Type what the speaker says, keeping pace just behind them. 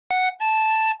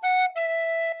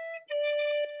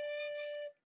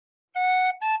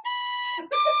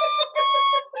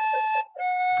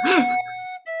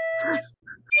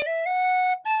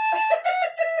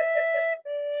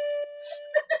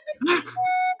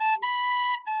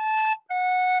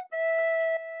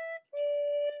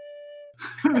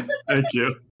Thank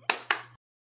you.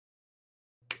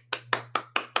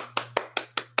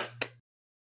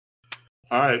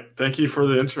 All right. Thank you for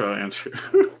the intro, Andrew.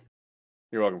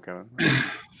 You're welcome, Kevin.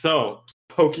 So,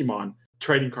 Pokemon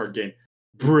trading card game.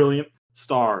 Brilliant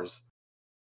Stars.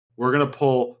 We're going to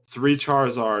pull 3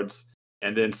 Charizards,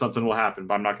 and then something will happen,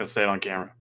 but I'm not going to say it on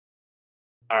camera.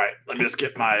 All right. Let me just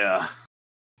get my...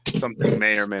 Something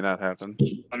may or may not happen.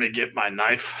 Let me get my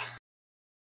knife.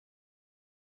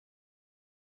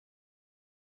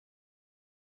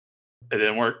 It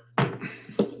didn't work.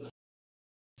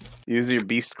 Use your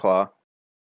Beast Claw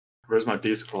Where's my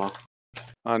Beast Claw?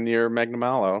 on your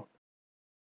Magnamalo.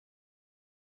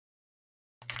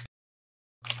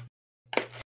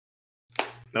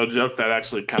 No joke, that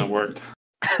actually kind of worked.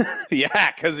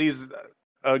 Yeah, because he's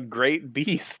a great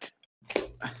beast.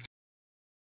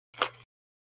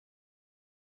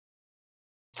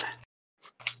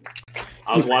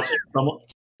 I was watching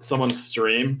someone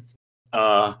stream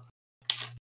pack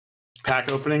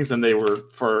openings, and they were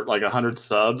for like 100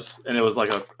 subs, and it was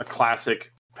like a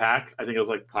classic pack. I think it was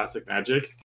like Classic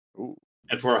Magic. Ooh.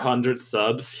 And for 100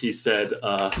 subs, he said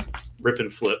rip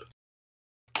and flip.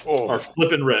 Oh. Or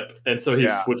flip and rip. And so he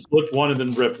would flip one and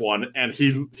then rip one, and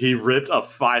he ripped a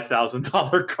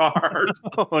 $5,000 card.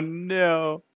 Oh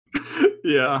no.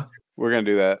 Yeah. We're gonna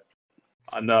do that.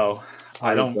 No.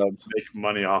 I don't subs. make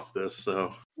money off this,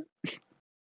 so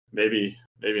maybe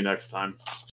next time.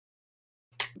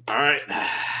 All right.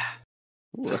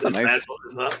 Ooh, that's a nice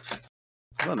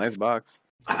box.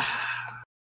 All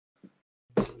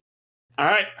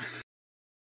right.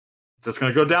 Just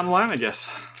gonna go down the line, I guess.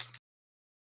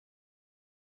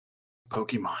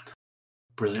 Pokemon.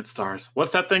 Brilliant Stars.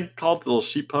 What's that thing called? The little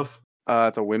sheep puff?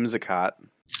 It's a Whimsicott.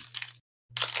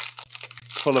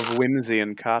 Full of whimsy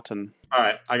and cotton. All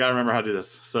right, I gotta remember how to do this.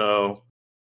 So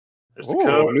there's the Ooh,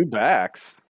 code. new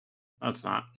backs. No, it's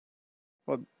not.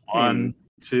 Well, 1,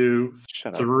 2,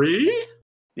 3.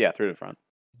 Yeah, through the front.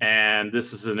 And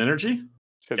this is an energy?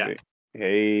 Should be.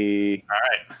 Hey. All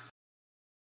right.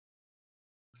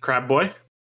 Crab Boy.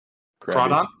 Krabby.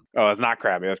 Crawdon. Oh, it's not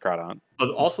Krabby. That's Crawdon.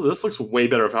 But also, this looks way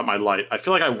better without my light. I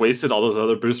feel like I wasted all those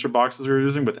other booster boxes we were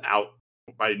using by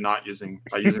using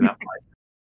that light.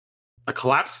 A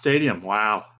collapsed stadium.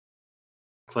 Wow.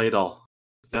 Claydol.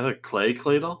 Is that a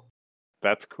Claydol?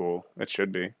 That's cool. It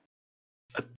should be.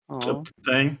 A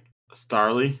thing. A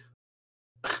Starly.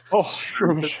 Oh,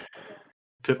 Shroomish.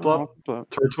 Piplup.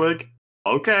 Turtwig.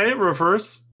 Okay,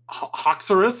 reverse.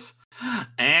 Hoxorus.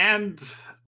 And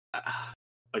a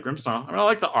Grimmsnarl. I mean, I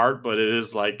like the art, but it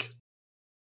is like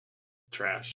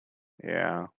trash.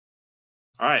 Yeah.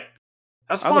 All right.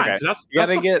 That's fine. Okay. That's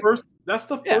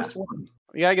the first one.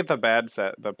 You gotta get the packs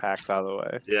out of the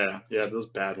way. Yeah, those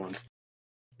bad ones.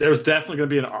 There's definitely going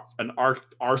to be an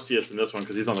Arceus in this one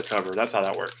because he's on the cover. That's how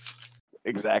that works.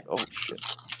 Exactly. Oh, shit.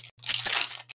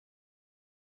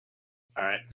 All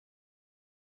right.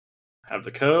 Have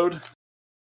the code.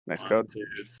 Next 1, code. 2,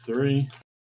 3.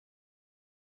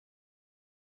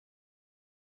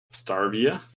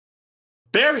 Starvia.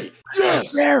 Barry!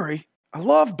 Yes! Barry! I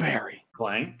love Barry.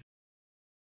 Clang.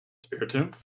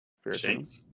 Spiritomb.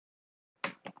 Shanks.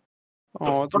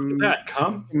 Oh, it's that.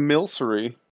 Come.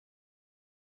 Milcery.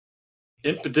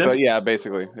 Impidimp. But yeah,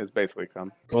 basically. It's basically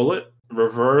come. Bullet.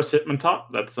 Reverse Hitmontop.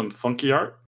 That's some funky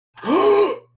art.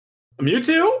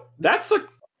 Mewtwo? That's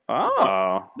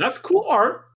cool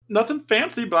art. Nothing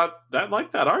fancy, but I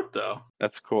like that art, though.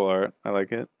 That's cool art. I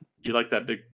like it. You like that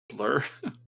big blur?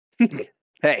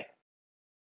 Hey.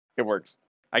 It works.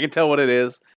 I can tell what it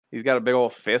is. He's got a big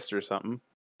old fist or something.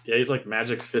 Yeah, he's like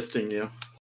magic fisting you.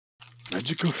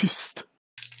 Magical fist.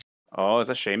 Oh, is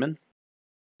that Shaman?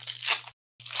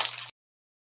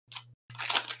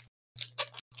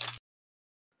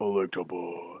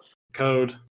 Electabuzz.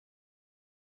 Code.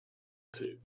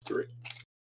 2, 3.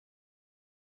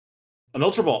 An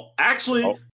Ultra Ball.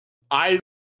 Actually,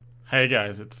 Hey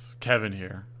guys, it's Kevin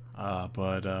here.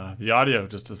 But the audio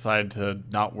just decided to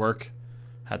not work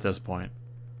at this point.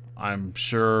 I'm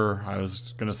sure I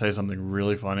was going to say something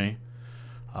really funny,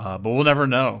 but we'll never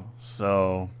know.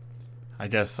 So I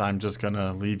guess I'm just going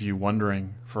to leave you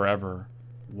wondering forever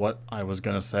what I was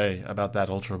going to say about that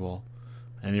Ultra Ball.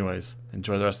 Anyways,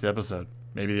 enjoy the rest of the episode.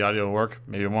 Maybe the audio will work,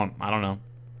 maybe it won't. I don't know.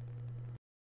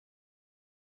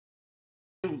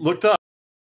 Looked up.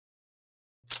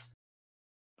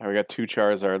 Oh, we got 2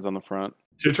 Charizards on the front.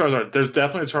 2 Charizard. There's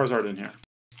definitely a Charizard in here.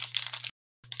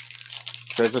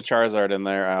 There's a Charizard in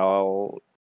there. I'll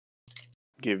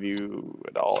give you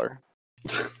 $1.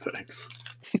 Thanks.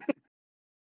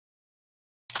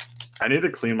 I need to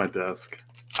clean my desk.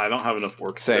 I don't have enough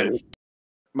work Same.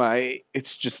 today.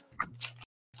 It's just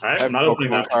All right, I I'm have not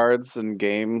opening Pokemon that. cards and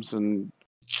games and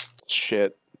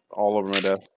shit all over my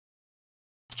desk.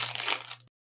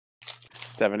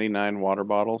 79 water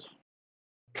bottles.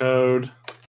 Code.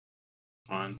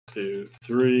 1, 2,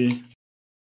 3.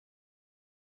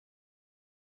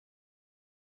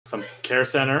 Some care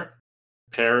center.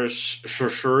 Parish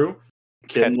Shuru.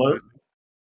 Kinlo.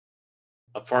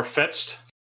 A Farfetched.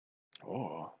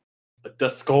 Oh, A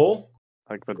Duskull.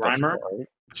 like the Grimer. Duskull.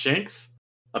 A Shanks.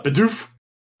 A Bidoof.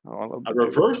 Oh, I love A Bidoof.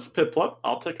 reverse Piplup.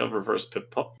 I'll take a reverse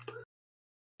Piplup.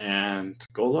 And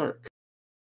Golurk.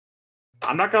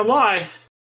 I'm not gonna lie.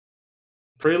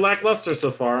 Pretty lackluster so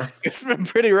far. It's been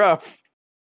pretty rough.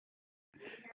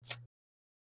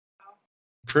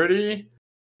 Pretty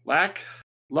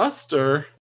lackluster.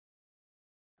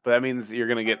 But that means you're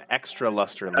gonna get extra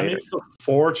luster That later. means the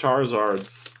 4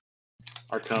 Charizards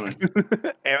are coming.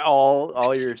 And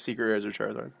all your secret rares are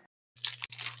Charizards.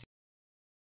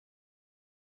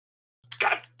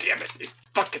 God damn it, these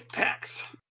fucking packs.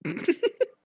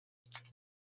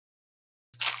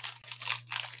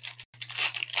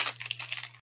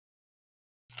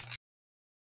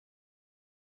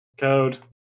 Code.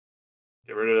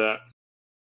 Get rid of that.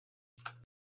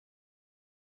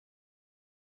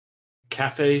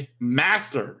 Cafe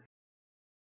Master.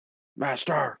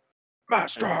 Master.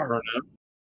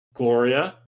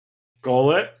 Gloria.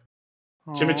 Golett.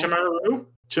 Aw. Chimichamaru.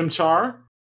 Chimchar.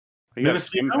 You got a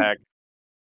skin Minnesino? pack.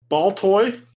 Ball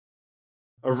Toy.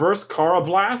 A reverse Cara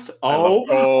Blast. Oh,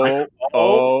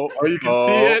 you can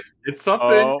see it. It's something.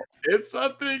 Oh. It's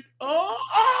something. Oh,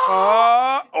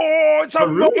 it's a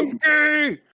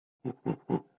monkey.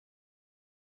 All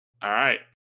right.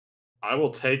 I will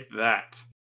take that.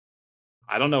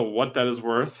 I don't know what that is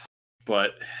worth,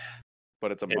 but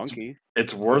it's a monkey.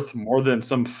 It's worth more than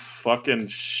some fucking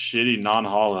shitty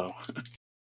non-hollow.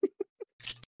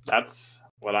 That's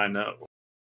what I know.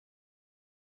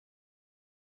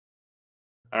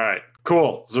 All right,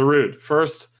 cool. Zarude,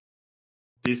 first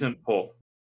decent pull.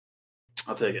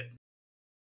 I'll take it.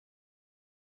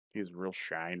 He's real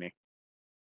shiny.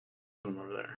 Put him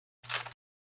over there.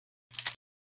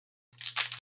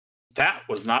 That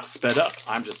was not sped up.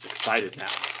 I'm just excited now.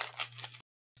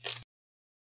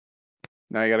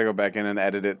 Now you got to go back in and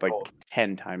edit it like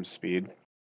 10 times speed.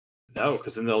 No,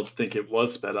 because then they'll think it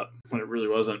was sped up when it really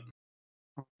wasn't.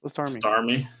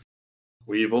 Starmie.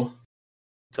 Weevil.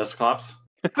 Dusclops.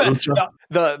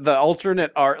 the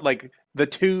alternate art, like the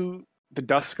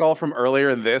Duskull from earlier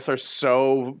and this are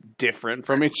so different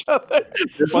from each other.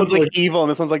 This one's like evil and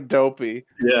this one's like dopey.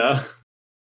 Yeah.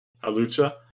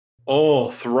 Alucha. Oh,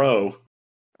 Throw.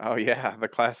 Oh yeah, the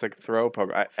classic Throw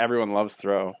Pokemon. Everyone loves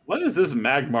Throw. What is this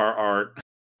Magmar art?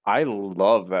 I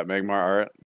love that Magmar art.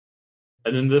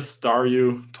 And then this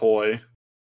Staryu toy.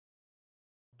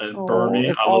 And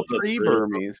Burmy. It's all 3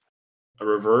 Burmies. A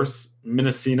reverse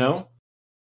Minnesino.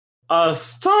 A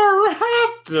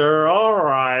Staraptor. All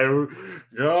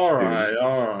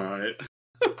right.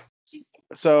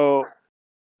 So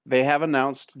they have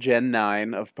announced Gen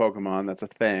 9 of Pokemon. That's a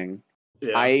thing.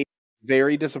 Yeah. I'm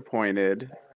very disappointed.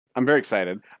 I'm very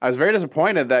excited. I was very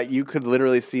disappointed that you could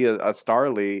literally see a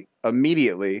Starly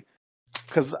immediately.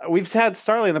 Because we've had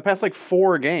Starly in the past like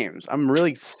 4 games. I'm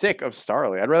really sick of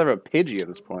Starly. I'd rather have a Pidgey at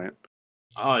this point.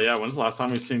 Oh, yeah. When's the last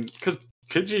time we've seen... Because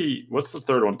Pidgey... What's the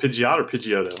third one? Pidgeot or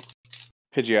Pidgeotto?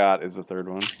 Pidgeot is the third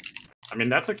one. I mean,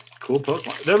 that's a cool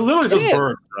Pokemon. They're literally just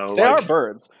birds, though. They are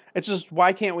birds. It's just,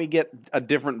 why can't we get a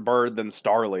different bird than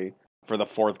Starly for the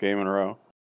 4th game in a row?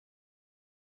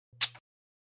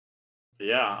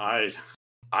 Yeah,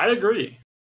 I agree.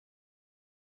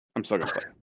 I'm still gonna play.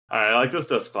 All right, I like this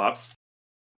Dusclops.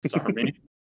 Starmie.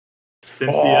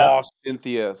 Cynthia. Oh,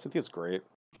 Cynthia. Cynthia's great.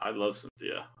 I love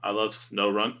Cynthia. I love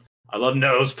Snowrun. I love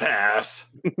Nose Pass.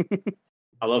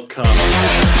 I love Cum.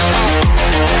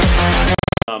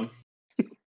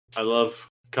 I love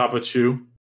Kapachu.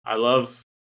 I love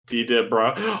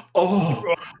D-Debra.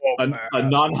 Oh, a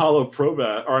non-hollow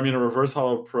Probat, or I mean a reverse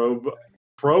hollow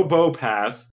Probo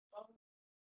Pass.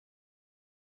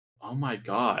 Oh my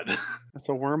god. That's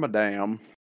a Wormadam.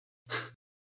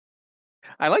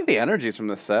 I like the energies from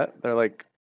this set. They're like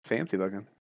fancy looking.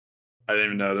 I didn't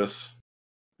even notice.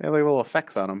 They have like little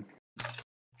effects on them.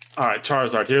 Alright,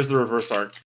 Charizard. Here's the reverse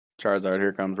art. Charizard,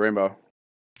 here comes Rainbow.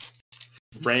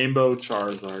 Rainbow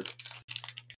Charizard.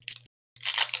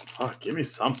 Oh, give me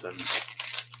something.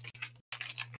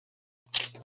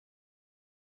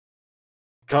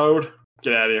 Code.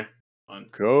 Get out of here.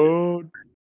 Code.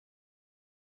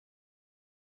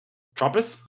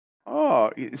 Trumpus?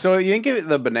 Oh, so you think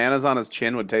the bananas on his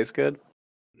chin would taste good?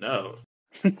 No.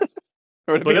 Or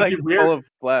would it be like full of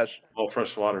flesh? Oh,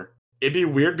 fresh water. It'd be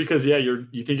weird because you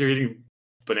think you're eating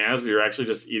bananas, but you're actually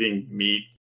just eating meat,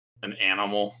 an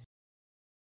animal.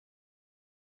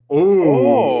 Ooh.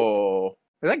 Oh,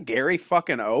 is that Gary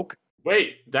fucking Oak?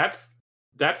 Wait, that's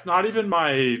not even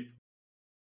my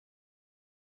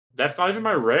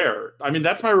rare. I mean,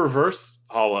 that's my reverse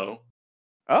hollow.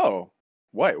 Oh,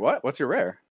 wait, what? What's your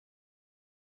rare?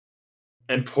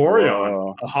 Emporion,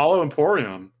 Whoa. a hollow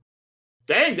Emporion.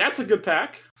 Dang, that's a good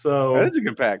pack. That So is a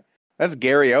good pack. That's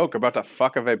Gary Oak about to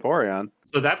fuck a Vaporeon.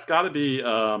 that's got to be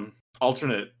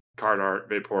alternate card art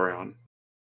Vaporeon.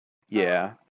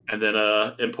 Yeah. And then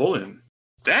Empoleon.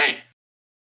 Dang.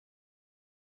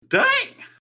 Dang.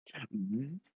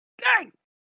 Dang.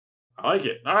 I like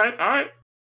it. All right.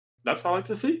 That's what I like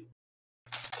to see.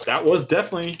 That was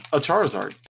definitely a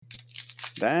Charizard.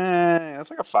 Dang,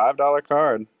 that's like a $5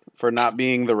 card for not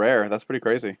being the rare. That's pretty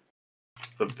crazy.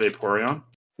 The Vaporeon.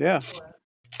 Yeah.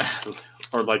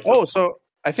 Or like so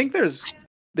I think there's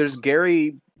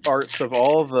Gary arts of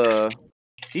all the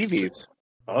EVs.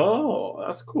 Oh,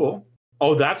 that's cool.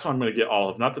 Oh, that's what I'm going to get all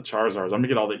of, not the Charizards. I'm going to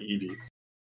get all the EVs.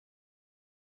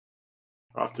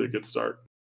 Off to a good start.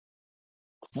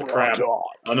 The crab.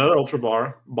 Another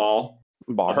Ultra Ball.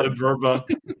 A Verba.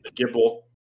 A Gibble.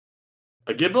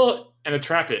 A Gibble and a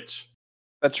Trapinch.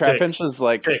 That Trapinch is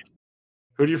like... Pick.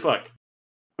 Who do you fuck?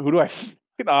 Who do I...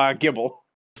 Gibble.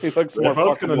 He looks more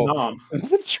fuckable than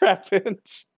the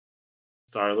Trapinch.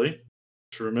 Starly.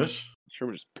 Shroomish.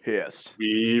 Shroomish is pissed.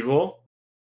 Weevil.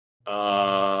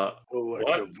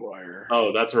 Electivire.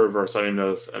 Oh, that's a reverse. I didn't even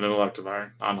notice. And then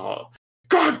Electivire on hollow.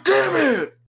 God damn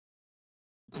it!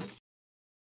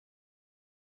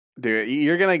 Dude,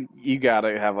 you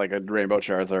gotta have like a Rainbow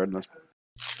Charizard in this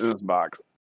box.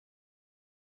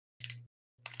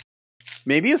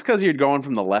 Maybe it's because you're going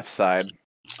from the left side.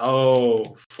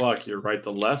 Oh fuck! You're right.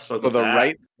 The left side.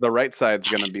 The right side's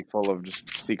gonna be full of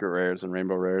just secret rares and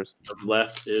rainbow rares. The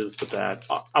left is the bad.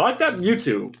 I like that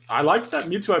Mewtwo. I liked that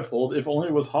Mewtwo I pulled. If only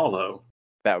it was hollow.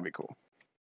 That would be cool.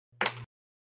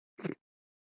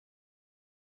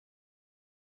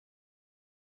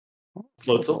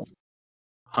 Floatzel.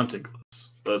 Hunting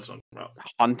gloves. That's what I'm about.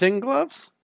 Hunting gloves?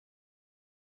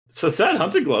 So sad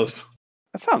hunting gloves.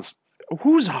 That sounds...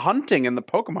 Who's hunting in the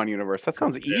Pokemon universe? That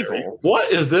sounds evil.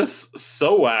 What is this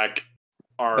Soak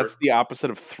art? That's the opposite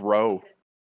of throw.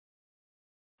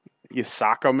 You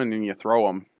sock them and then you throw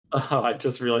them. Oh, I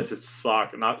just realized it's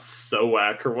sock, not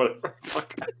Soak or whatever.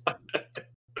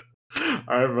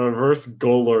 Alright, reverse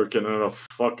Golurk and then a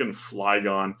fucking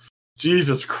Flygon.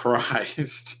 Jesus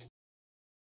Christ.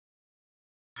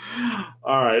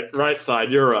 Alright, right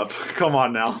side, you're up. Come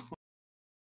on now.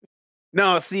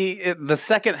 No, see, the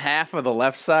second half of the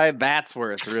left side, that's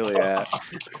where it's really at.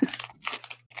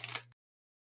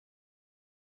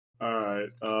 Alright,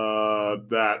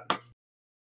 that.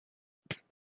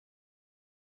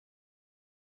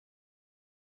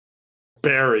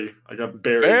 Barry. I got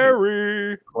Barry.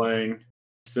 Barry! Playing.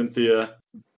 Cynthia.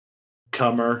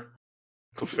 Cummer.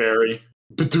 Clefairy.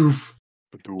 Bidoof.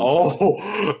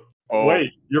 Oh!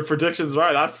 Wait, your prediction's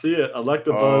right. I see it.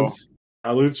 Electabuzz.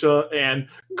 Alucha, and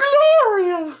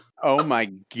Gloria! Oh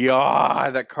my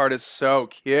god, that card is so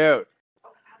cute.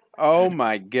 Oh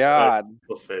my god.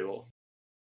 Fable.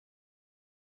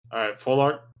 Alright, full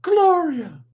art.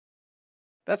 Gloria!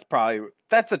 That's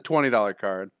a $20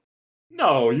 card.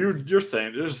 No, you're just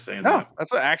saying no, that.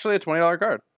 That's actually a $20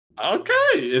 card. Okay,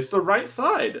 it's the right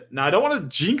side. Now, I don't want to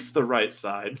jinx the right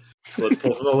side. So let's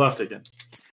pull from the left again.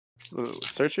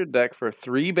 Search your deck for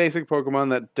 3 basic Pokemon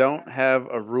that don't have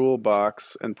a rule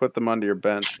box and put them onto your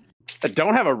bench. That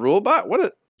don't have a rule box?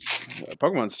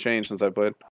 Pokemon's changed since I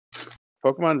played.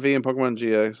 Pokemon V and Pokemon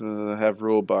GX have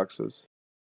rule boxes.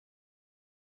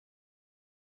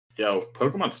 Yo,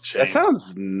 Pokemon's changed. That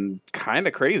sounds kind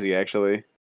of crazy, actually.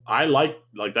 I like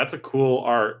that's a cool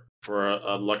art for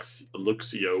a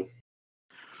Luxio.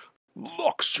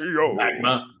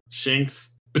 Magma, Shinx,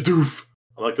 Bidoof.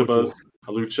 I like the buzz.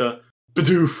 Alucha,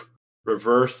 Bidoof,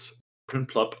 Reverse,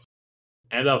 Prinplup,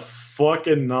 and a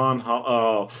fucking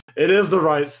oh, it is the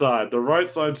right side. The right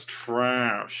side's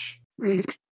trash.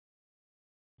 Alright.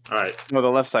 No, the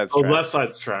left side's trash. The left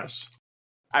side's trash.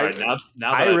 Right,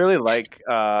 now I really like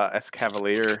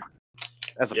Escavalier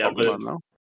as a Pokemon, though.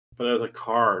 But as a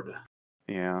card.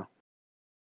 Yeah.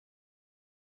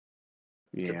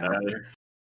 Yeah.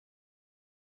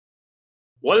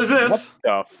 What is this? What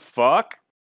the fuck?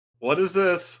 What is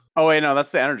this? Oh, wait, no,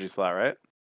 that's the energy slot, right?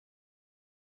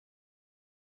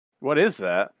 What is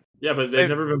that? Yeah, but they've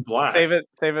never been black. Save it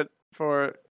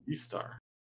for... E-Star.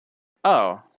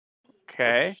 Oh.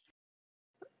 Okay.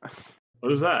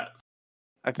 What is that?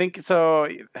 I think so...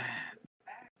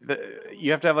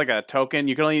 you have to have like a token.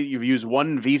 You use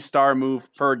one V-Star move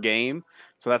per game,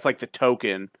 so that's like the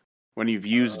token. When you've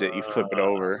used it, you flip it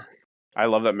over. I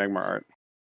love that Magmar art.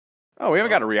 Oh, we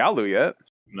haven't got a Riolu yet.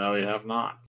 No, we have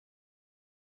not.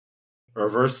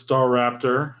 Reverse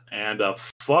Staraptor and a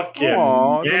fucking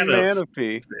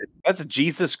Manaphy. That's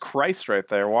Jesus Christ right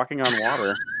there, walking on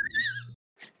water.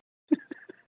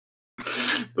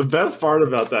 The best part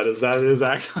about that is that it is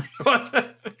actually what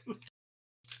it is.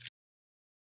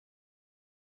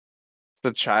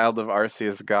 The child of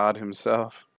Arceus God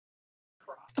himself.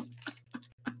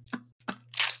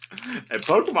 And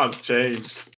Pokemon's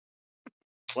changed.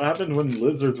 What happened when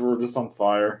lizards were just on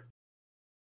fire?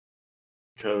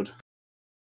 Code.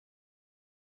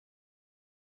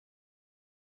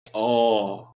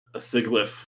 Oh, a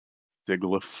Siglif.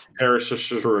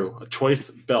 Parashashuru. A Choice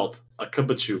Belt. A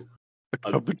Kabachu.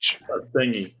 A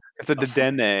Thingy. It's a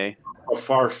Dedenne. A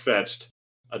Farfetch'd.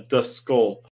 A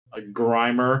Duskull. A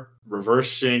Grimer. Reverse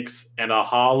Shinx. And a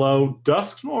Hollow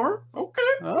Dusknoir. Okay.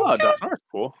 Oh, okay. Dusknoir's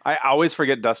cool. I always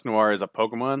forget Dusknoir is a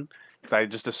Pokemon because I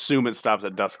just assume it stops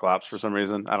at Dusclops for some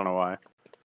reason. I don't know why.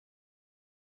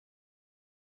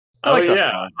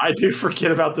 I do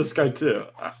forget about this guy too.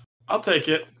 I'll take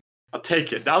it.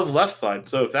 That was left side.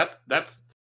 So if that's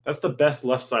the best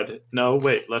left side. No,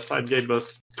 wait. Left side gave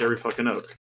us Gary fucking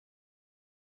Oak.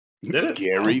 Did it?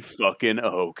 Gary fucking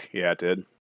Oak. Yeah, it did.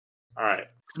 All right.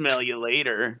 Smell you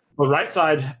later. The right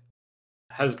side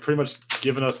has pretty much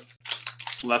given us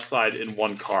left side in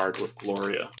one card with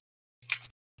Gloria.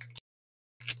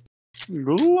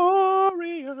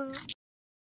 Gloria.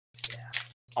 Yeah.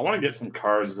 I want to get some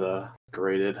cards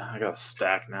graded. I got a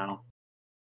stack now.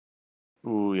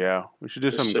 Ooh, yeah. We should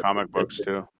do some comic books,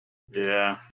 too.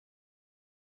 Yeah.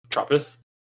 Tropius.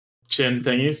 Chin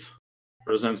Thingies.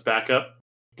 Roseanne's Backup.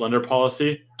 Blender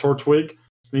Policy. Tortwig.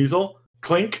 Sneasel.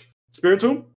 Clink.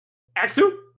 Spiritomb.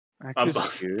 Axu.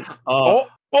 Axu's cute. Oh!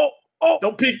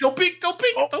 Don't peek.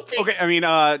 Okay, I mean,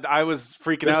 I was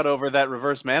freaking out over that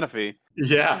reverse Manaphy.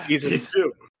 Yeah, Jesus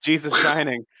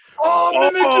shining.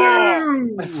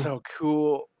 Mimikyu! That's so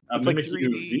cool. It's like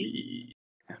Mimikyu V.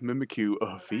 Mimikyu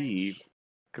V.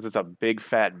 Because it's a big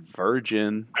fat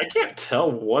virgin. I can't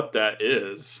tell what that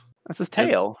is. That's his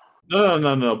tail.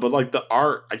 No. But like the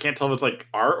art, I can't tell if it's like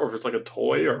art or if it's like a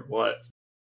toy or what.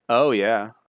 Oh,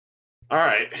 yeah. All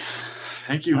right.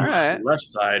 Thank you. All right. Left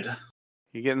side.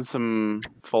 You getting some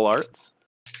full arts?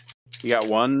 You got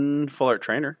one full art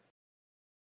trainer.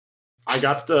 I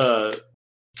got the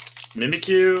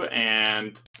Mimikyu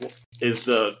and is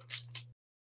the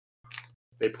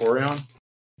Vaporeon?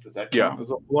 Does that count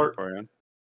as a full art? Vaporeon.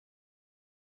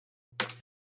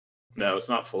 No, it's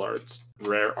not full art. It's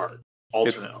rare art.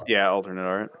 Alternate art. Yeah, alternate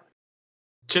art.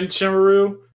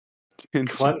 Chinchamaru.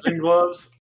 Cleansing gloves.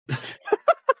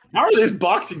 How are these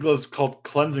boxing gloves called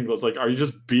cleansing gloves? Like, are you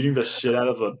just beating the shit out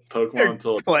of a Pokemon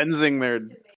until cleansing their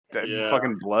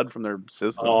fucking blood from their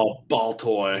system? Oh, ball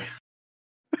toy.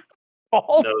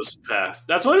 Nose pass.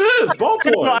 That's what it is. Ball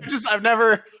toy. I've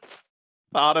never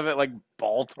thought of it like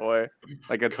ball toy,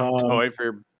 like a toy for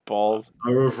your balls.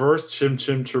 A reverse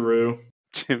Chimchimcharu.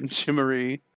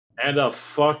 Chimchimaru. And a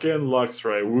fucking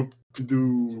Luxray.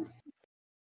 Whoop-de-doo.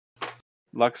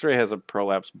 Luxray has a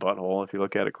prolapsed butthole if you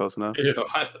look at it close enough. Ew,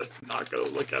 I'm not going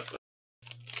to look at that.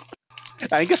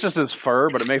 I think it's just his fur,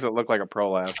 but it makes it look like a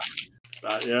prolapse.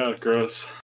 Yeah, gross.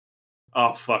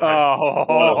 Oh, fuck.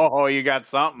 Oh, you got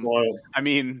something. Boiled. I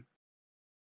mean,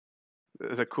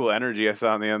 there's a cool energy I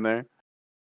saw in the end there.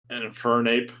 And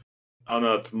Infernape. Oh,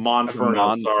 no, it's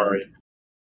Monferno. Sorry.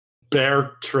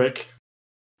 Bear Trick.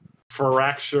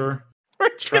 Fracture.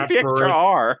 Where'd you get the extra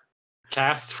R?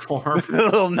 Cast Form. The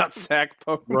little nutsack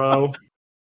Pokemon. Bro.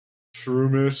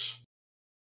 Shroomish.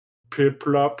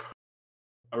 Piplup.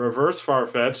 A reverse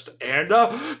Farfetch'd. And a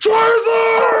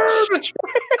Charizard!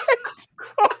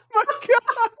 Oh my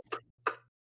god!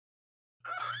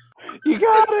 You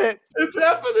got it! It's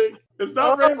happening! It's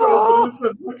not Rainbow,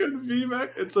 but it's a fucking VMAX.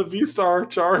 It's a V-Star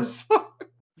Charizard.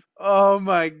 Oh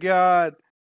my god.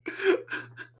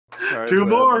 Two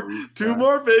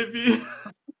more, baby.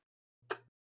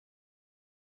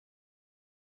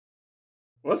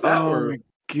 What's that word? Oh my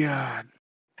god.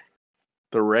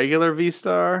 The regular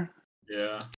V-Star?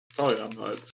 Yeah, probably not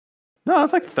much. No,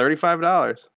 it's like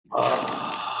 $35.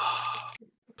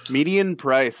 Median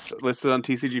price listed on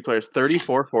TCG Players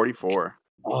 $34.44.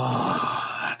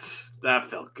 Oh, that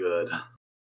felt good.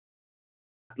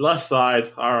 Left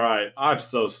side. All right. I'm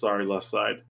so sorry, left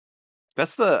side. I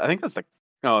think that's the.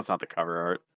 No, it's not the cover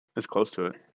art. It's close to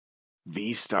it.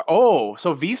 V-Star. Oh,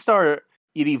 so V-Star,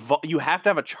 you have to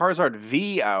have a Charizard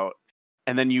V out,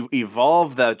 and then you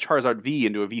evolve the Charizard V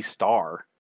into a V-Star.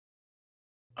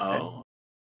 Oh.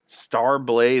 Star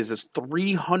Blaze is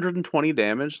 320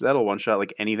 damage. That'll one-shot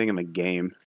like anything in the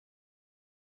game.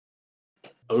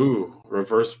 Ooh,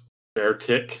 reverse bear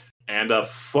tick and a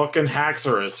fucking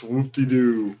Haxorus.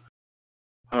 Whoop-de-doo.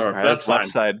 All right, that's fine. Left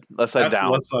side That's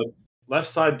down. Left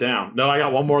side down. No, I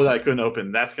got one more that I couldn't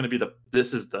open. That's gonna be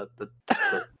this is the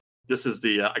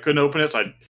I couldn't open it, so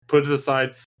I put it to the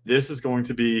side. This is going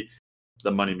to be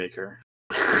the moneymaker.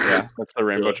 Yeah, that's the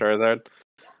Rainbow Charizard.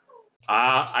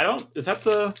 I don't. Is that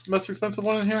the most expensive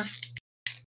one in here?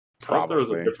 Probably. There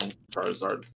was a different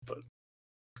Charizard, but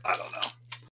I don't know.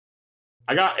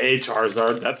 I got a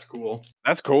Charizard. That's cool.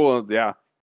 That's cool. Yeah.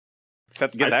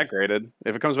 Except to get that graded.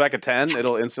 If it comes back at 10,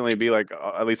 it'll instantly be like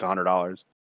at least $100.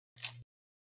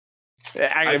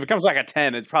 If it comes back at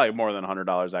 10, it's probably more than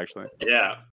 $100 actually.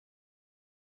 Yeah.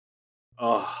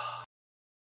 Oh,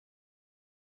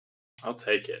 I'll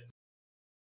take it.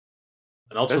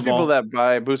 There's people that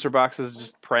buy booster boxes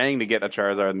just praying to get a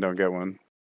Charizard and don't get one.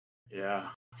 Yeah,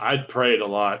 I'd prayed a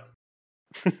lot.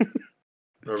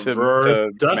 Reverse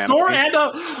Dusknoir and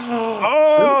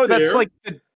a that's like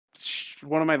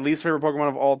one of my least favorite Pokemon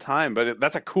of all time. But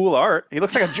that's a cool art. He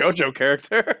looks like a JoJo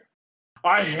character.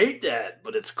 I hate that,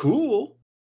 but it's cool.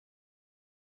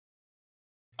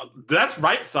 That's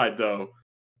right side though.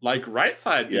 Like right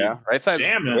side, yeah, right side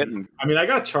jamming. Hitting. I mean, I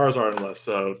got Charizard left,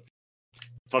 so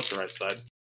fuck the right side.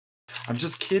 I'm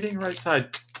just kidding, right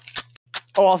side.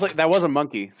 Oh, also that was a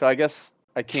monkey, so I guess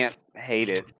I can't hate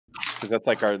it because that's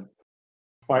like our.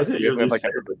 Why is it your least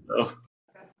favorite though?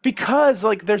 Because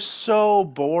like they're so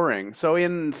boring. So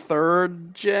in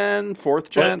fourth gen.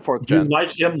 You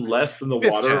like him less than the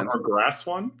water or grass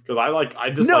one? Because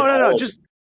I just no, just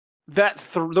that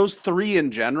those three in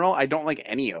general. I don't like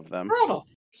any of them.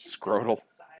 Scrotal.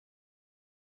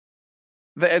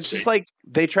 It's just like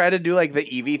they try to do like the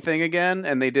Eevee thing again,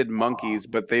 and they did monkeys,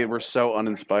 but they were so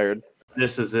uninspired.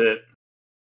 This is it.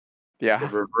 Yeah, the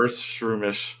reverse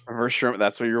Shroomish. Reverse Shroom.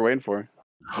 That's what you're waiting for.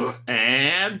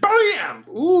 And bam!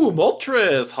 Ooh,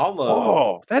 Moltres, hollow.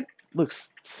 Oh, that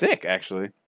looks sick, actually.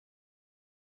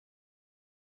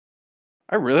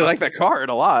 I really like that card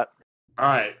a lot. All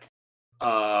right.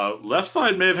 Left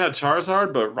side may have had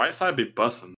Charizard, but right side be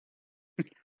bussin'.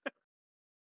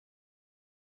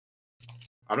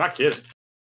 I'm not kidding.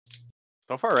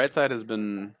 So far, right side has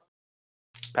been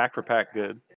pack for pack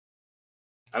good.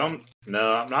 I'm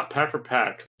not pack for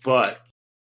pack, but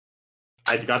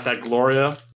I got that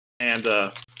Gloria, and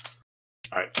all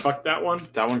right, fuck that one.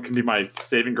 That one can be my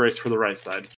saving grace for the right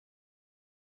side.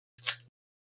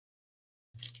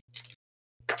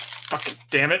 Fucking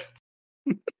damn it.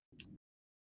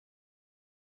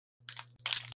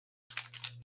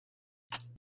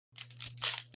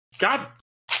 God.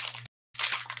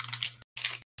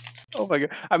 Oh my god.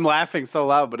 I'm laughing so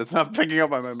loud, but it's not picking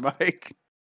up on my mic.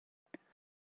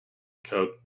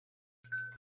 Code.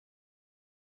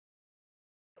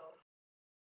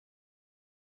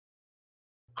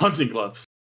 Hunting gloves.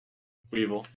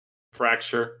 Weevil.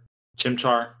 Fracture.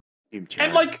 Chimchar.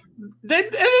 And like they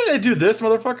do this,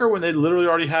 motherfucker, when they literally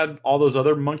already had all those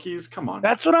other monkeys. Come on.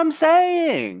 That's what I'm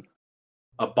saying.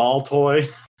 A ball toy.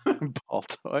 Ball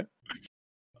toy.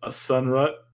 A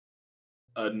Sunrut.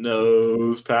 A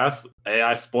nose pass. Hey,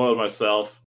 I spoiled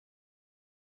myself.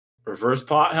 Reverse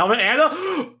pot helmet and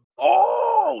a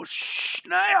oh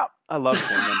snap! I love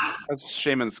Shaman. That's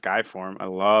Shaman Sky form. I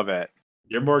love it.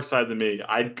 You're more excited than me.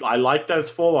 I like that it's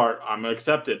full art. I'm gonna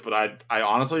accept it, but I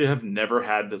honestly have never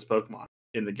had this Pokemon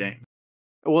in the game.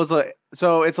 Well, it's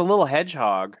a little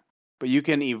hedgehog, but you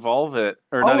can evolve it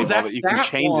or not evolve it. You can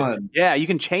change it. Yeah, you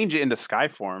can change it into Sky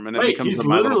form, and it becomes a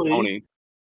My Little Pony.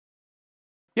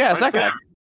 Yeah, it's right that guy.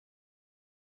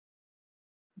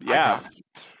 Yeah,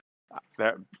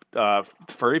 that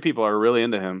furry people are really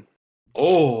into him.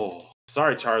 Oh,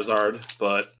 sorry, Charizard,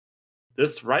 but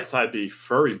this right side be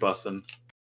furry bussin'.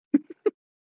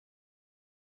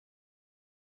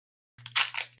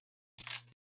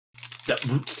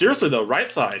 Seriously though, right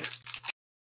side.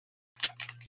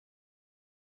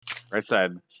 Right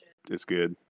side is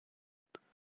good.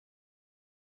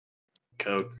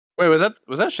 Code. Wait, was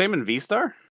that Shaman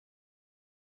V-Star?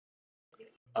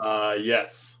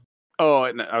 Yes. Oh,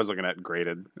 I was looking at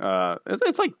graded.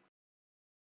 It's like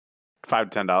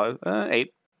 $5 to $10.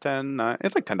 8, 10, 9.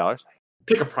 It's like $10.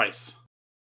 Pick a price.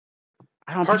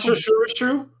 I don't. Partial Sure is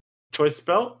True. Choice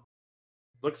Belt.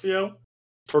 Luxio.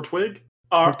 Tortwig.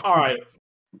 All right.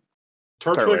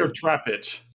 Turtwig or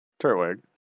Trapitch? Turtwig.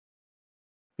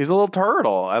 He's a little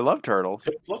turtle. I love turtles.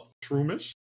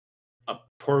 Shroomish. A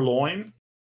Purloin.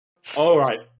 All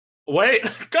right. Wait.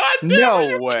 God damn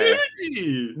no way.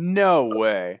 Me? No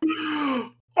way.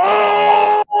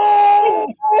 Oh!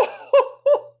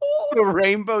 The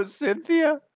Rainbow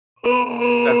Cynthia?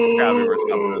 That's gotta be worth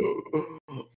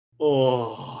something.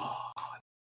 Oh,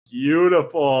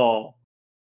 beautiful.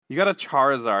 You got a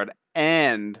Charizard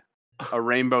and a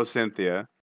Rainbow Cynthia.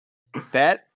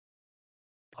 That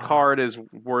card is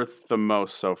worth the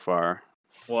most so far.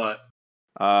 What?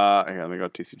 Here, let me go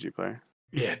TCG player.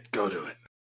 Yeah, go to it.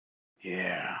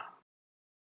 Yeah.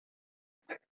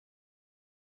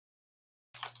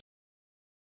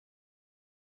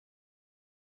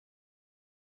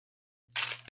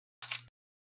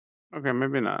 Okay,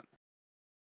 maybe not.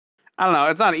 I don't know.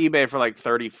 It's on eBay for like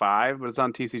 35, but it's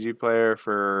on TCG player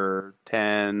for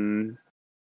 10,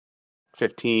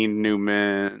 15, new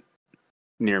mint,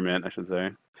 near mint, I should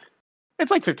say.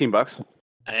 It's like $15.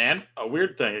 And a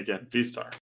weird thing again, V-Star.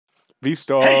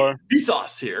 V-Star. Hey,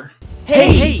 Vsauce here.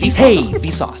 Hey,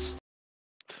 Vsauce.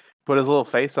 Put his little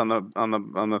face on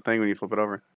the thing when you flip it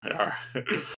over. Yeah.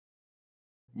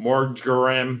 More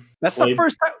Grim. That's the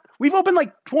first time we've opened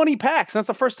like 20 packs. That's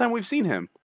the first time we've seen him.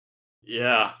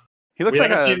 Yeah. He looks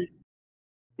like a.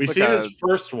 We've seen his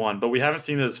first one, but we haven't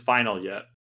seen his final yet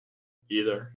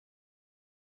either.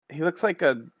 He looks like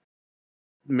a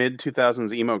mid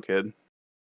 2000s emo kid.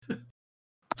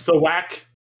 So whack.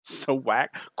 So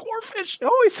whack. Corefish.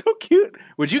 Oh, he's so cute.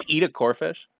 Would you eat a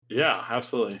corefish? Yeah,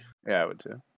 absolutely. Yeah, I would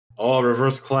too. Oh,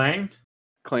 reverse clang.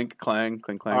 Clink, clang,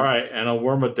 clink, clang. All right, and a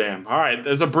Wormadam. All right,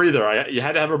 there's a breather. You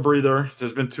had to have a breather.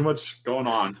 There's been too much going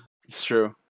on. It's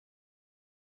true.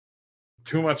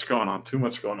 Too much going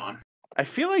on. I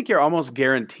feel like you're almost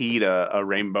guaranteed a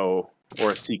rainbow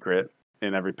or a secret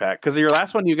in every pack. Because your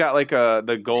last one, you got like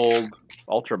the gold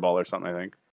Ultra Ball or something, I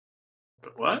think.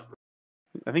 What?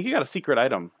 I think you got a secret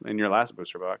item in your last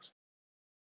booster box.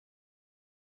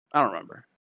 I don't remember.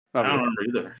 I don't remember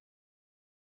either.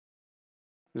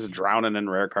 Just drowning in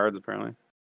rare cards, apparently.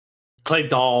 Clay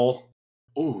Doll.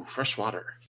 Ooh, fresh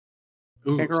water.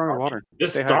 Ooh, can't go wrong with water.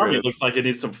 This Starmie looks like it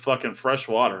needs some fucking fresh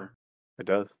water. It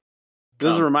does.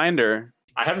 This is a reminder.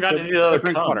 I haven't gotten any of the other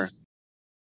comes. Water.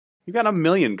 You got a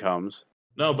million comes.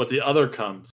 No, but the other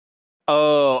comes.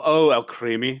 Oh, El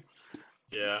Creamy.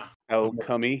 Yeah. El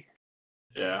Cummy.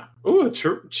 Yeah. Ooh, a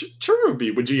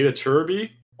Cherubi. Would you eat a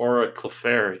Cherubi or a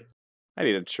Clefairy? I'd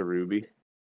eat a Cherubi.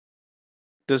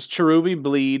 Does Cherubi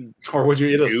bleed? Or would you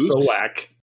eat a Sowak?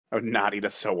 I would not eat a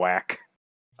Sowak.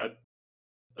 A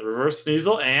reverse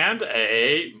Sneasel and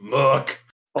a Muck.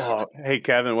 Oh, hey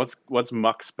Kevin, what's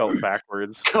Muck spelled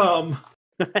backwards? Come.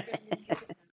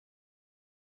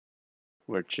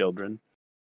 We're children.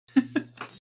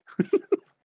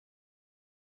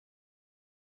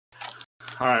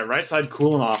 All right, right side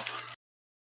cooling off.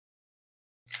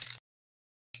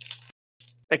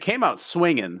 It came out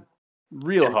swinging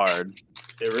real hard.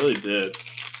 It really did.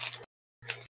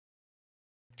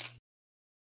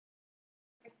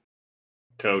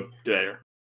 Code there.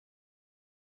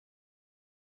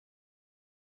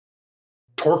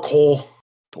 Torkoal.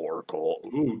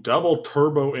 Ooh, double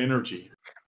turbo energy.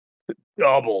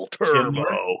 Double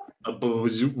turbo. A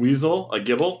weasel? A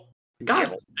gibble?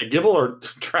 God, a gibble or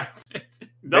trap?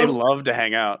 They love to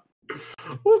hang out.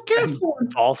 Who cares for him?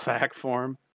 Ball sack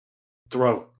form.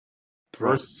 Throw.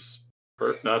 Reverse.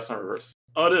 No, that's not reverse.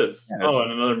 Oh, it is. Yeah,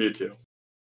 and another Mewtwo.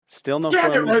 Still no. Yeah,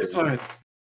 right side.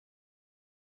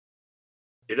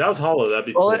 If that was hollow, that'd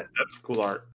be cool. That's cool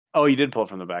art. Oh, you did pull it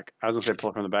from the back. I was gonna say pull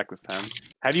it from the back this time.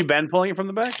 Have you been pulling it from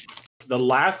the back? The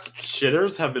last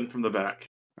shitters have been from the back.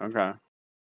 Okay.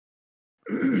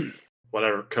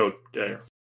 Whatever. Code there.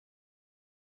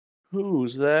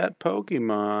 Who's that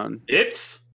Pokemon?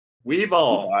 It's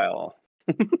Weavile.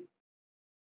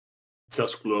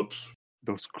 Dusclops.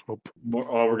 More.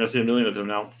 Oh, we're gonna see a million of him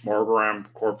now. Morgram,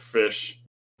 Corpfish,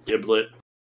 Giblet,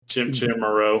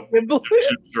 Chimchimaro,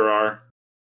 Chimchirar,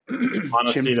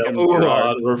 Montecito.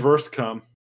 Ooh, reverse come.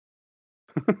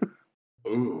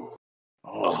 Ooh.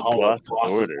 Oh,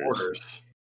 orders.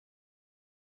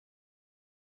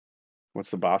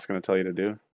 What's the boss gonna tell you to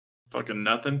do? Fucking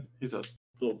nothing. He's a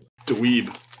little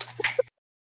dweeb.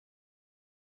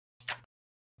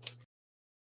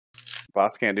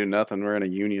 Boss can't do nothing. We're in a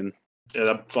union. Yeah,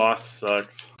 that boss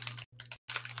sucks.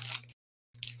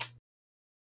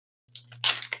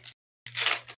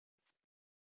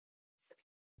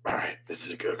 All right, this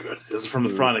is good. This is from the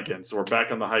front again, so we're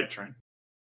back on the hype train.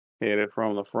 Hit it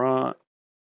from the front.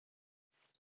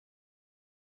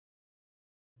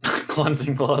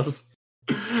 Cleansing gloves,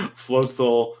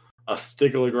 Floatzel, a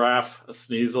Stiglograph, a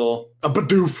Sneasel, a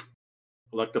Bidoof,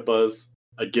 Electabuzz,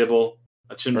 a Gibble,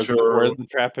 a Chimchar. Where's the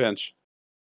trap inch?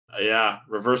 Yeah,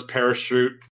 reverse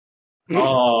parachute.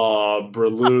 Oh,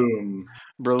 Breloom.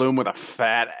 Breloom with a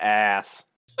fat ass.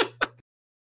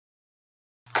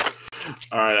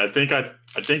 All right, I think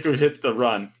we hit the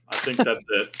run. I think that's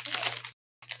it.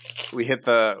 We hit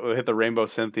the Rainbow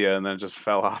Cynthia and then it just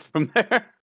fell off from there.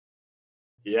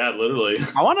 Yeah, literally.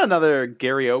 I want another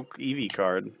Gary Oak Eevee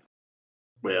card.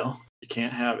 Well, you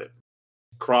can't have it.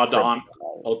 Crawdon,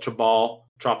 Ultra Ball,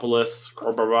 Tropolis,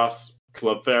 Corboros,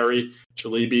 Club Fairy,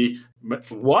 Jalebi.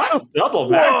 What? Double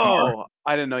Magmar. Whoa!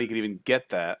 I didn't know you could even get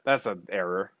that. That's an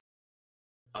error.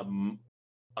 A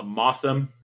Mothim.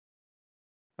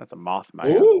 That's a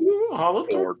Mothman. Ooh, Hollow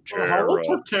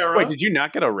Torterra. Wait, did you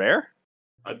not get a rare?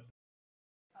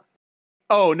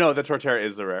 Oh no, the Torterra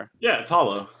is the rare. Yeah, it's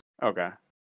hollow. Okay.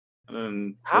 And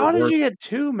then How did you get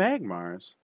 2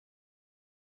 Magmars?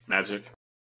 Magic.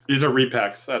 These are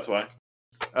repacks. That's why.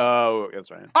 Oh, that's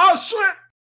right. Oh shit!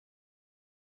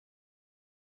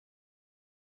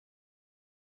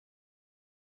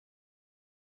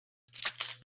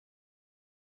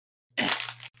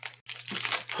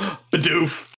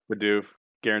 Bidoof.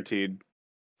 Guaranteed.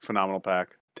 Phenomenal pack.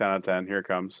 10 out of 10. Here it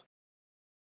comes.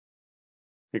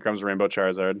 Here comes Rainbow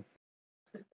Charizard.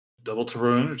 Double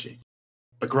Turbo Energy.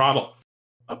 A Grottle.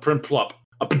 A Primplup.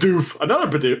 A Bidoof.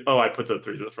 Another Bidoof. Oh, I put the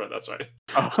 3 to the front. That's right.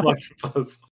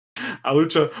 A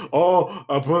Lucha. Oh,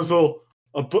 a Buzzle.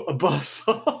 A Bus.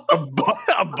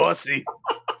 A Bussy.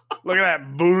 Look at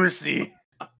that Boosie.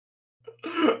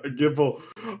 A Gibble.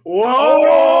 Whoa!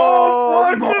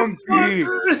 Oh, monkey!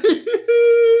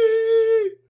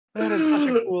 That is such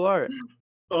a cool art.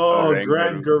 Oh,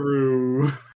 Grand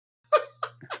Guru.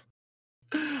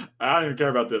 I don't even care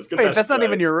about this. Wait, that's not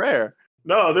even your rare.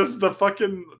 No, this is the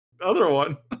fucking other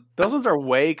one. Those ones are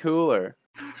way cooler.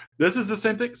 This is the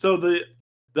same thing. So the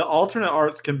alternate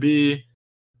arts can be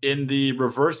in the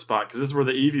reverse spot because this is where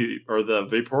the Eevee or the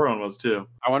Vaporeon was too.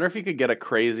 I wonder if you could get a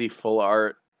crazy full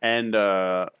art and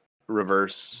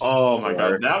reverse. Oh my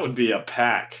god, that would be a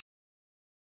pack.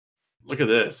 Look at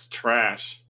this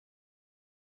trash.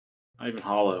 Not even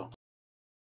hollow.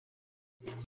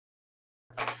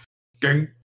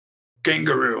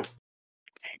 Kangaroo.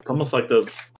 It's almost like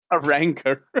those.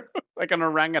 Orangaroo. Like an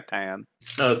orangutan.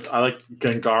 No, I like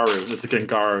Gengaru. It's a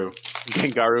Gengaru.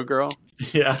 Gengaru girl?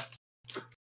 Yeah.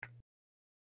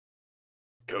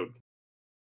 Code.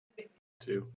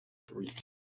 2, 3.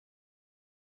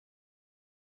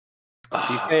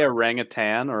 Do you say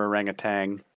orangutan or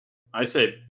orangutan? I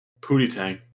say Pootie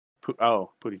Tang.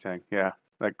 Pootie Tang. Yeah.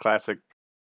 That classic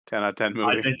 10 out of 10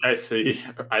 movie. I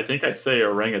think I say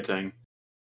orangutan.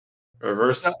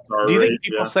 Reverse. Do you think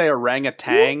people say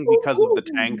orangutan because of the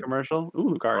Tang commercial?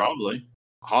 Ooh, Lucario. Probably.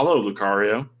 Hollow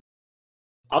Lucario.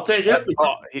 I'll take it.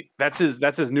 That's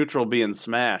his neutral being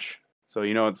Smash. So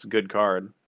you know it's a good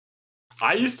card.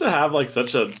 I used to have like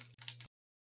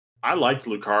I liked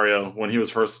Lucario when he was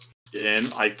first in.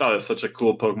 I thought it was such a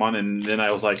cool Pokemon, and then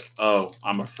I was like, oh,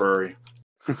 I'm a furry.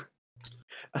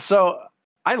 So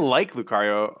I like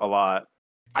Lucario a lot.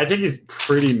 I think he's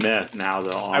pretty meh now,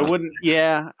 though. Honestly. I wouldn't.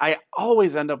 Yeah, I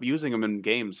always end up using him in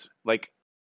games. Like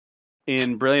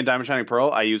in Brilliant Diamond Shining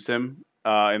Pearl, I used him.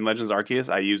 In Legends Arceus,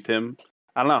 I used him.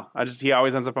 I don't know. He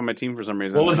always ends up on my team for some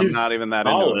reason. Well, he's I'm not even that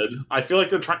solid. into him. I feel like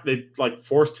they like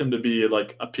forced him to be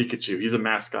like a Pikachu. He's a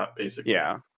mascot, basically.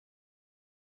 Yeah.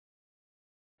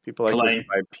 People like this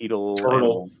bipedal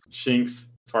Turtle, Shinx,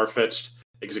 Farfetch'd,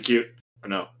 Execute, or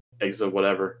no, Exa,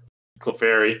 whatever.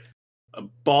 Clefairy, a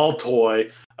ball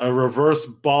toy, a reverse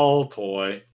ball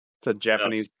toy. It's a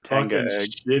Japanese Tenga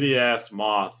egg. Shitty ass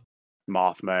moth.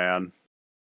 Mothman.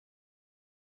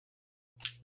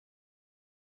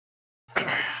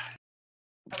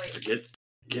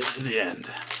 Get to the end.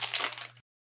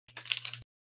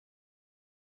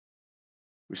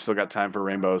 We still got time for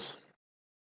rainbows.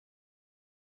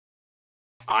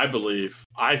 I believe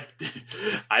I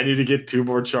need to get 2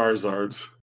 more Charizards.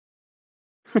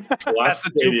 That's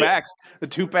the 2 packs. The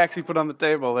 2 packs you put on the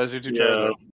table. There's your 2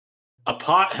 Charizards. A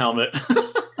pot helmet.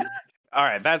 All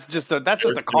right, that's just a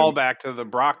callback to the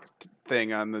Brock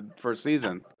thing on the first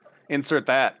season. Insert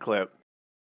that clip.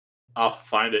 I'll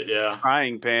find it. Yeah,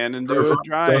 frying pan and do a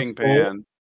drying pan.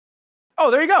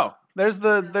 Oh, there you go. There's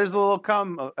the little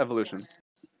cum evolution.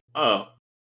 Oh,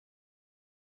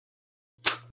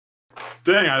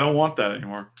 dang! I don't want that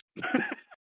anymore.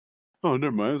 Oh,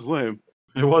 never mind. It was lame.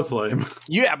 It was lame.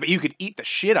 Yeah, but you could eat the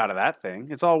shit out of that thing.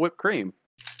 It's all whipped cream.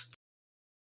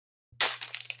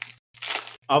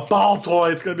 A ball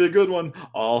toy. It's gonna be a good one.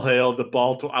 All hail the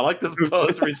ball toy. I like this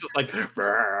pose where he's just like, kind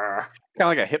of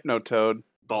like a Hypnotoad.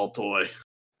 Ball toy.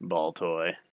 Ball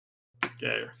toy.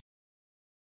 Okay.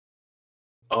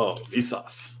 Oh,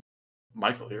 Vsauce.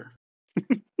 Michael here.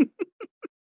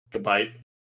 Goodbye.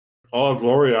 Oh,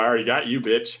 Gloria, I already got you,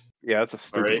 bitch. Yeah, that's a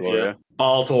stupid Gloria. Yeah.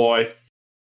 Ball toy.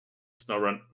 Snow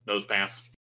Run. Nose pants.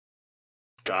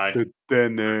 Guy.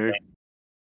 Then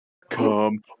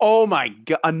come. Oh my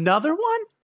god! Another one?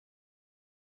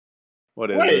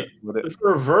 What is Wait, it? What it's a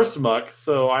reverse muck.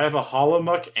 So I have a hollow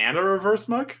muck and a reverse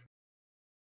muck.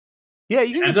 Yeah,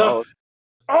 you can And do both.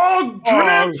 oh,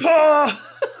 Grandpa!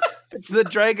 It's the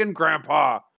Dragon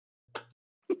Grandpa.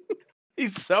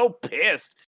 He's so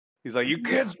pissed. He's like, you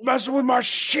kids messing with my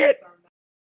shit.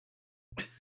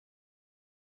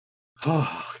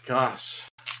 Oh gosh.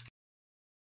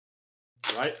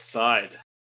 Right side.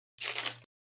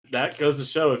 That goes to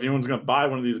show if anyone's gonna buy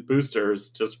one of these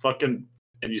boosters, just fucking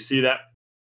and you see that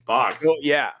box. Well,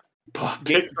 yeah.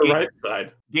 Pick the right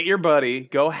side. Get your buddy,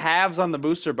 go halves on the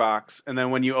booster box, and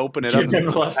then when you open it Give up, him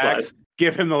the left side.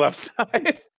 Give him the left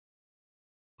side.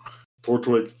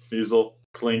 Tortwig, Sneasel,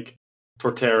 Clink,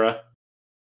 Torterra,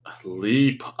 a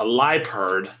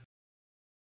Liepard.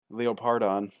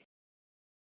 Leopardon.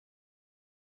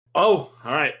 Oh,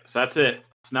 all right. So that's it.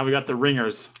 So now we got the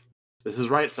ringers. This is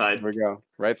right side. There we go.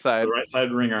 Right side. The right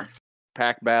side ringer.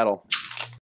 Pack battle.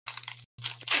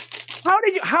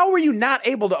 How were you not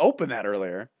able to open that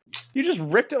earlier? You just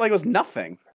ripped it like it was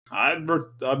nothing. I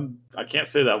can't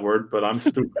say that word, but I'm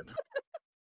stupid.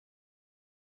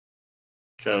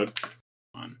 Code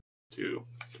 1, 2,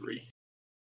 3.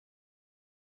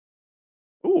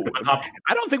 Ooh,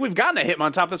 I don't think we've gotten a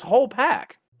Hitmontop this whole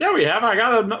pack. Yeah, we have. I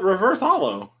got a reverse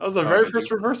hollow. That was the very first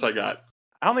reverse I got.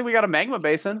 I don't think we got a Magma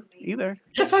Basin either.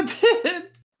 Yes, I did.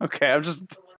 Okay, I'm just.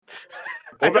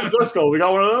 What about Driscoll? We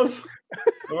got one of those?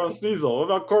 What about Sneasel? What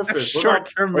about Corphish?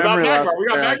 Short-term memory loss. We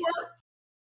got Magmar?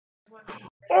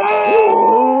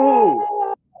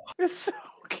 Oh! It's so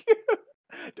cute.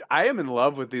 I am in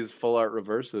love with these full art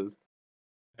reverses.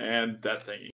 And that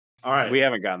thingy. All right. We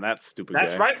haven't gotten that stupid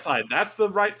That's guy. right side. That's the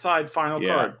right side final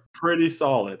card. Pretty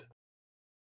solid.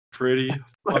 Pretty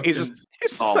He's just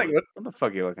like, what the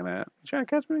fuck are you looking at? You trying to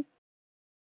catch me?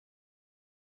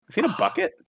 Is he in a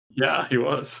bucket? Yeah, he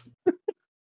was.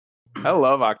 I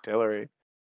love Octillery.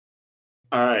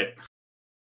 All right.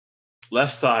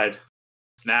 Left side.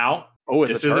 Now,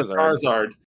 this is a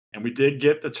Charizard. And we did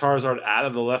get the Charizard out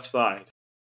of the left side.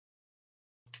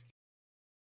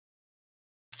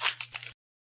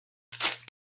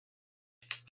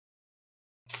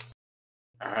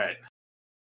 All right.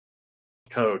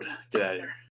 Code. Get out of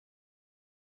here.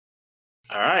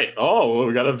 All right. Oh,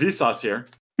 we got a Vsauce here.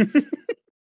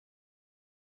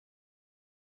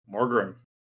 Morgrim.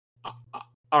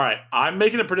 All right. I'm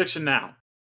making a prediction now.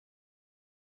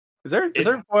 Is there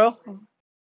foil?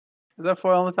 Is that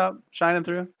foil on the top shining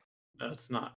through? No,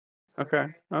 it's not. Okay.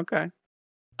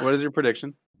 What is your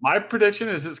prediction? My prediction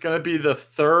is it's going to be the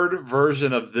third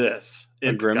version of this.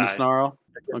 A Grimmsnarl?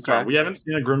 Okay. We haven't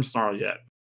seen a Grimmsnarl yet.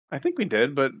 I think we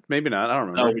did, but maybe not. I don't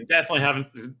remember. No, we definitely haven't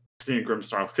seen a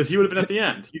Grimmsnarl because he would have been at the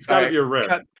end. He's got to be a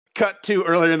rare. Cut to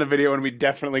earlier in the video when we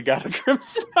definitely got a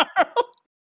Grimmsnarl.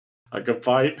 A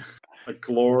Gapite, a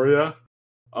Gloria,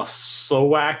 a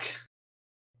Soak,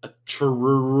 a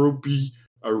Cherubi,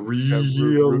 a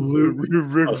Riolu,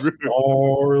 a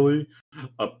Starly,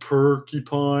 a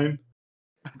Porcupine,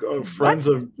 Friends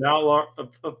of Galar.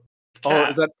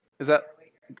 Oh, is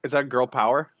that girl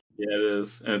power? Yeah, it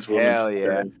is, and it's hell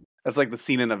yeah. That's like the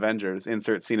scene in Avengers.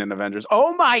 Insert scene in Avengers.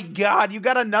 Oh my god, you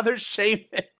got another Shaman.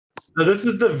 No, this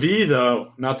is the V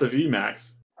though, not the V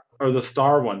Max or the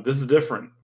Star one. This is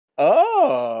different.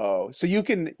 Oh, so you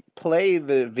can play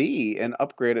the V and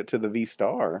upgrade it to the V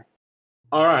Star.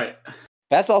 All right.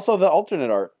 That's also the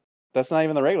alternate art. That's not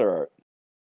even the regular art.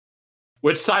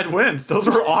 Which side wins? Those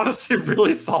were honestly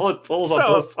really solid pulls on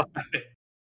both sides.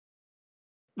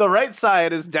 The right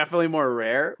side is definitely more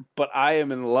rare, but I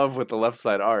am in love with the left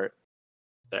side art.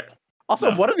 There.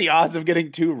 Also, what are the odds of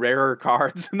getting two rarer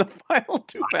cards in the final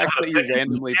two packs that you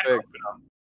randomly pick?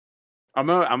 I'm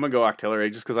gonna go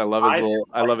Octillery just because I love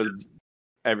his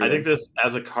everything. I think this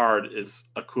as a card is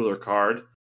a cooler card,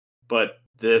 but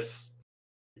this,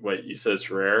 wait, you said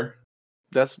it's rare?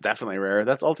 That's definitely rare.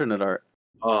 That's alternate art.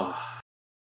 Oh.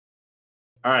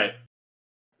 All right.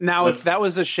 Now, if that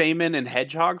was a Shaman in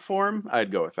Hedgehog form,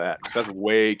 I'd go with that. That's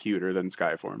way cuter than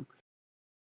Sky form.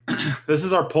 This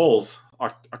is our pulls.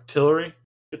 Artillery.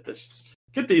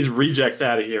 Get these rejects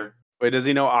out of here. Wait, does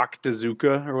he know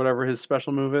Octazooka or whatever his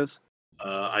special move is?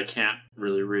 I can't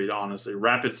really read, honestly.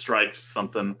 Rapid Strike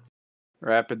something.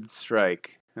 Rapid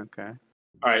Strike. Okay.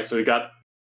 All right, so we got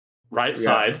right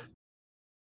side.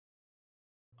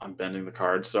 I'm bending the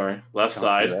card, sorry. Left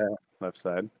side. Left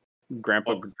side.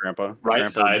 Grandpa. Right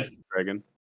side. Dragon.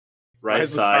 Right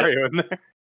side. In there?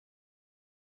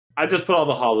 I just put all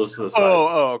the hollows to the side.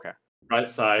 Oh, okay. Right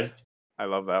side. I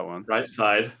love that one. Right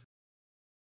side.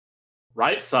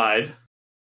 Right side.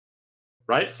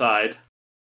 right side.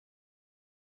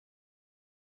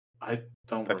 I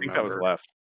don't I remember. think that was left.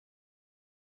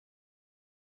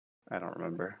 I don't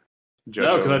remember. No,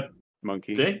 JoJo because I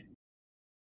monkey. think.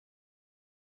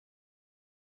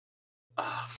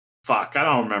 Fuck, I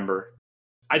don't remember.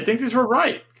 I think these were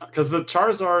right because the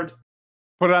Charizard.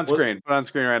 Put it on screen. Put it on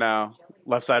screen right now.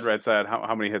 Left side, right side.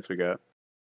 How many hits we got?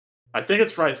 I think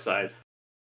it's right side.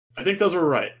 I think those were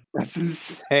right. That's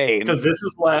insane. Because this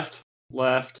is left,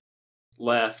 left,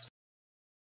 left.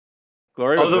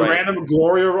 Glory was the right. random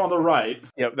Gloria on the right.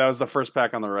 Yep, that was the first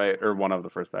pack on the right, or one of the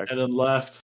first packs. And then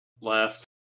left, left,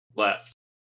 left.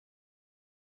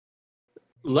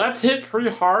 Left hit pretty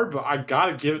hard, but I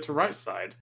gotta give it to right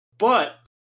side. But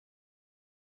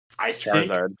I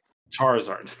think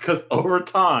Charizard, because over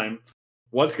time,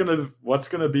 what's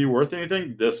gonna be worth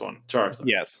anything? This one, Charizard.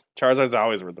 Yes, Charizard's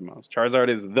always worth the most. Charizard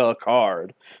is the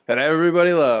card that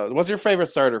everybody loves. What's your favorite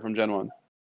starter from Gen 1?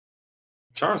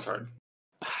 Charizard.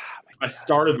 I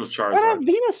started with Charizard.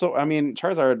 Venus. I mean,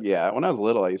 Charizard. Yeah, when I was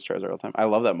little, I used Charizard all the time. I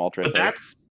love that Moltres. But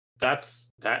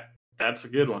that's a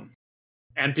good one.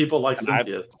 And people like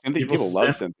Cynthia. People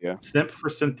love Cynthia. Simp for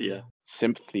Cynthia.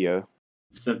 Cynthia.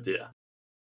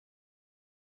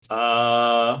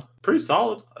 Pretty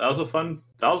solid. That was a fun.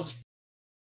 That was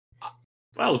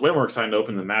way more exciting to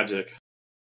open than Magic.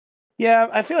 Yeah,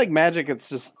 I feel like Magic. It's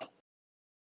just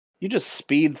you just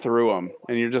speed through them,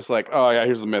 and you're just like, oh yeah,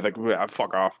 here's the mythic. Yeah,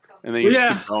 fuck off, and then you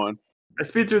just keep going. I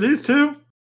speed through these too.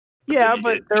 Yeah,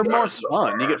 but they're more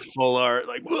fun. You get full art,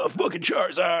 like fucking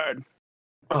Charizard.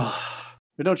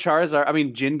 But no Charizard. I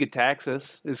mean, Jin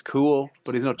Gitaxis is cool,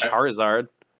 but he's no Charizard.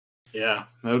 Yeah,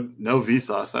 no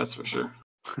Vsauce, that's for sure.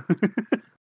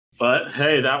 But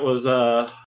hey, that was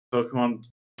Pokemon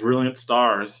Brilliant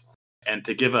Stars, and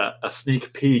to give a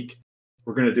sneak peek,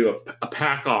 we're gonna do a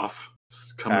pack off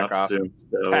coming up soon.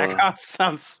 So, pack off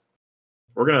sounds.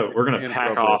 We're gonna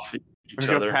pack off each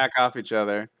other. Gonna pack off each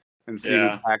other and see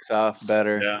who packs off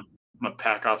better. Yeah, I'm gonna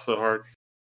pack off so hard.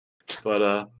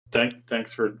 But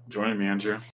thanks for joining me,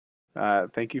 Andrew.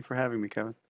 Thank you for having me,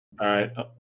 Kevin. All right.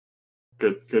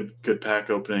 Good pack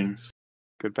openings.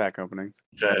 Good pack openings.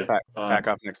 Okay. Pack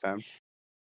off next time.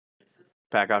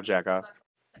 Pack off, jack off.